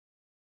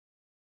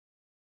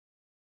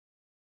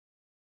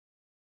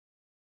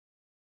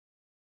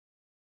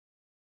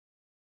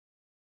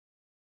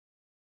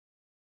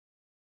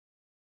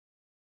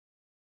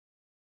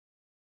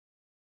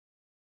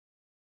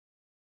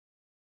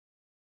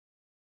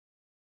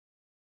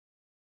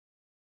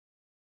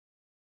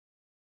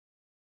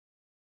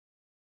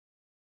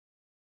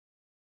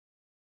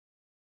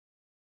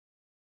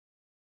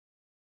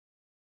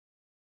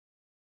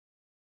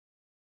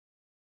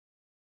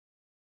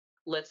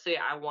let's say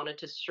I wanted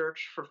to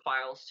search for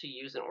files to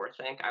use in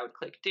Orthanc, I would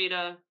click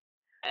data,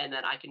 and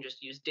then I can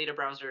just use data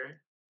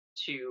browser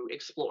to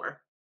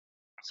explore.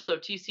 So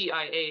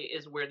TCIA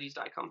is where these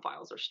Dicom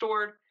files are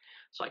stored.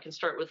 So I can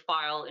start with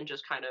file and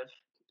just kind of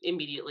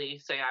immediately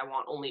say I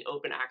want only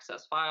open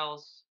access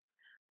files.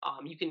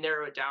 You can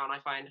narrow it down. I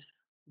find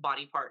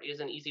body part is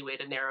an easy way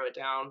to narrow it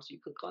down. So you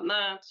click on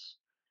that,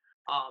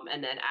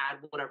 and then add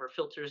whatever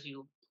filters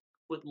you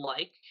would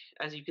like.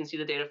 As you can see,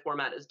 the data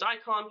format is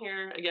Dicom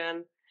here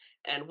again.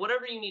 And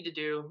whatever you need to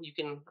do, you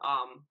can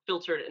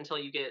filter it until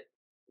you get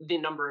the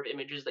number of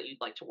images that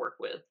you'd like to work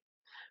with.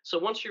 So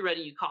once you're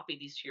ready, you copy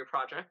these to your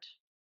project.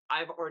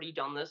 I've already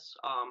done this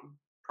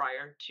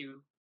prior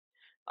to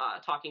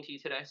talking to you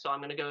today. So I'm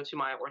going to go to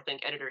my Orthanc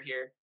editor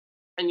here,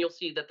 and you'll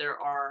see that there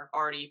are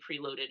already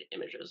preloaded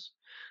images.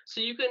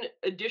 So you can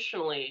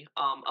additionally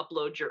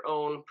upload your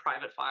own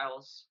private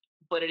files,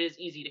 but it is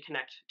easy to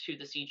connect to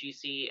the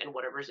CGC, and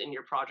whatever's in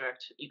your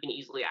project, you can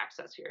easily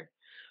access here.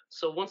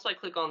 So once I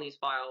click on these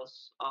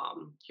files,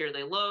 here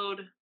they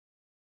load,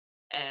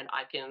 and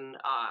I can,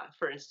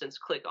 for instance,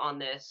 click on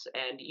this,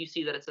 and you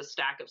see that it's a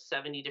stack of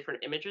 70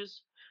 different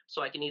images.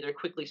 So I can either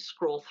quickly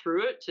scroll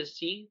through it to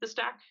see the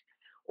stack,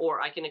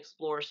 or I can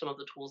explore some of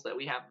the tools that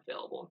we have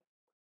available.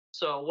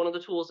 So one of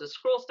the tools is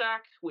Scroll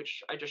Stack,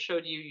 which I just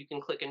showed you. You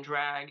can click and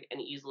drag and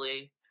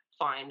easily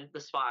find the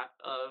spot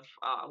of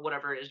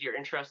whatever it is you're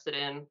interested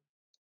in.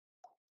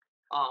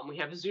 We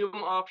have zoom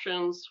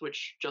options,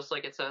 which, just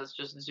like it says,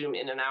 just zoom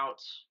in and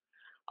out.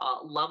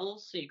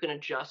 Levels, so you can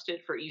adjust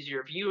it for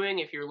easier viewing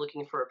if you're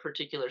looking for a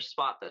particular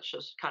spot that's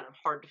just kind of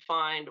hard to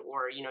find,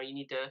 or you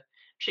need to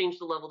change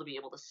the level to be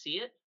able to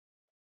see it.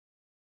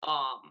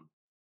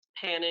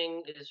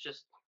 Panning is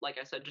just, like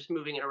I said, just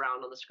moving it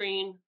around on the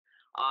screen.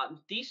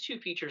 These two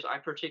features I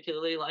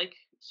particularly like.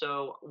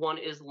 So one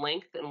is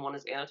length and one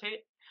is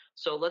annotate.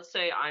 So let's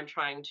say I'm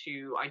trying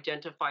to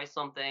identify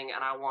something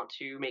and I want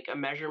to make a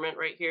measurement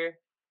right here.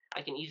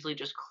 I can easily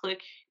just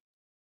click,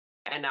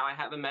 and now I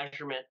have a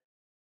measurement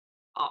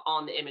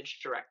on the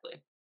image directly.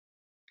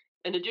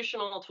 An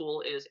additional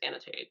tool is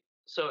annotate.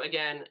 So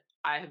again,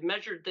 I have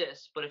measured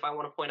this, but if I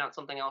want to point out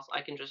something else,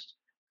 I can just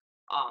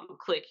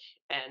click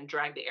and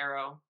drag the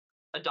arrow.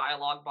 A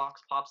dialog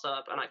box pops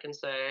up, and I can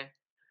say,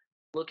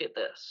 look at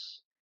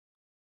this.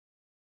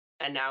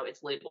 And now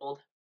it's labeled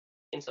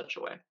in such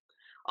a way.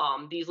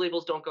 These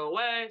labels don't go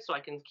away, so I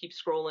can keep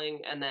scrolling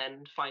and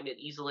then find it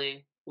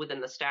easily within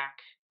the stack.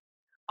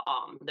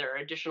 There are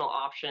additional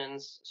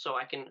options, so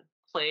I can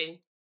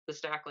play the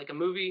stack like a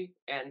movie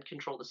and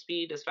control the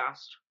speed as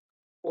fast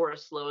or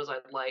as slow as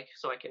I'd like,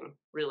 so I can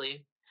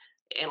really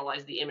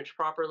analyze the image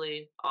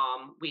properly.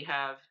 We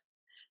have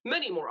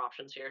many more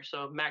options here.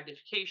 So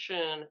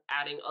magnification,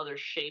 adding other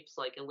shapes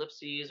like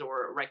ellipses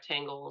or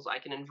rectangles. I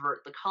can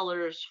invert the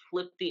colors,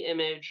 flip the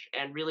image,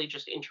 and really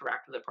just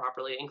interact with it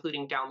properly,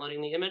 including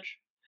downloading the image.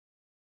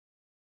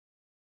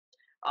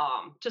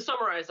 To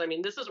summarize, I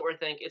mean, this is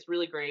Orthanc. It's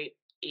really great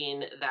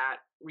in that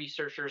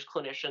researchers,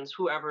 clinicians,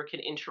 whoever can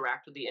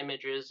interact with the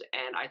images,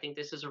 and I think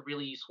this is a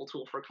really useful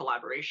tool for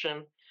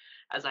collaboration.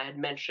 As I had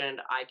mentioned,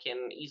 I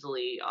can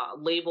easily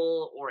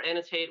label or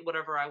annotate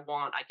whatever I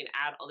want. I can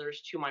add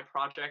others to my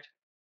project.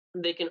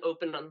 They can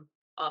open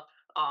up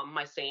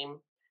my same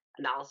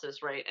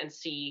analysis, right, and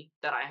see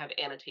that I have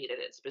annotated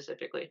it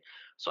specifically.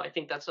 So I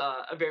think that's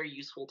a very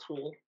useful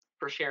tool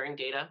for sharing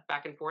data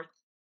back and forth.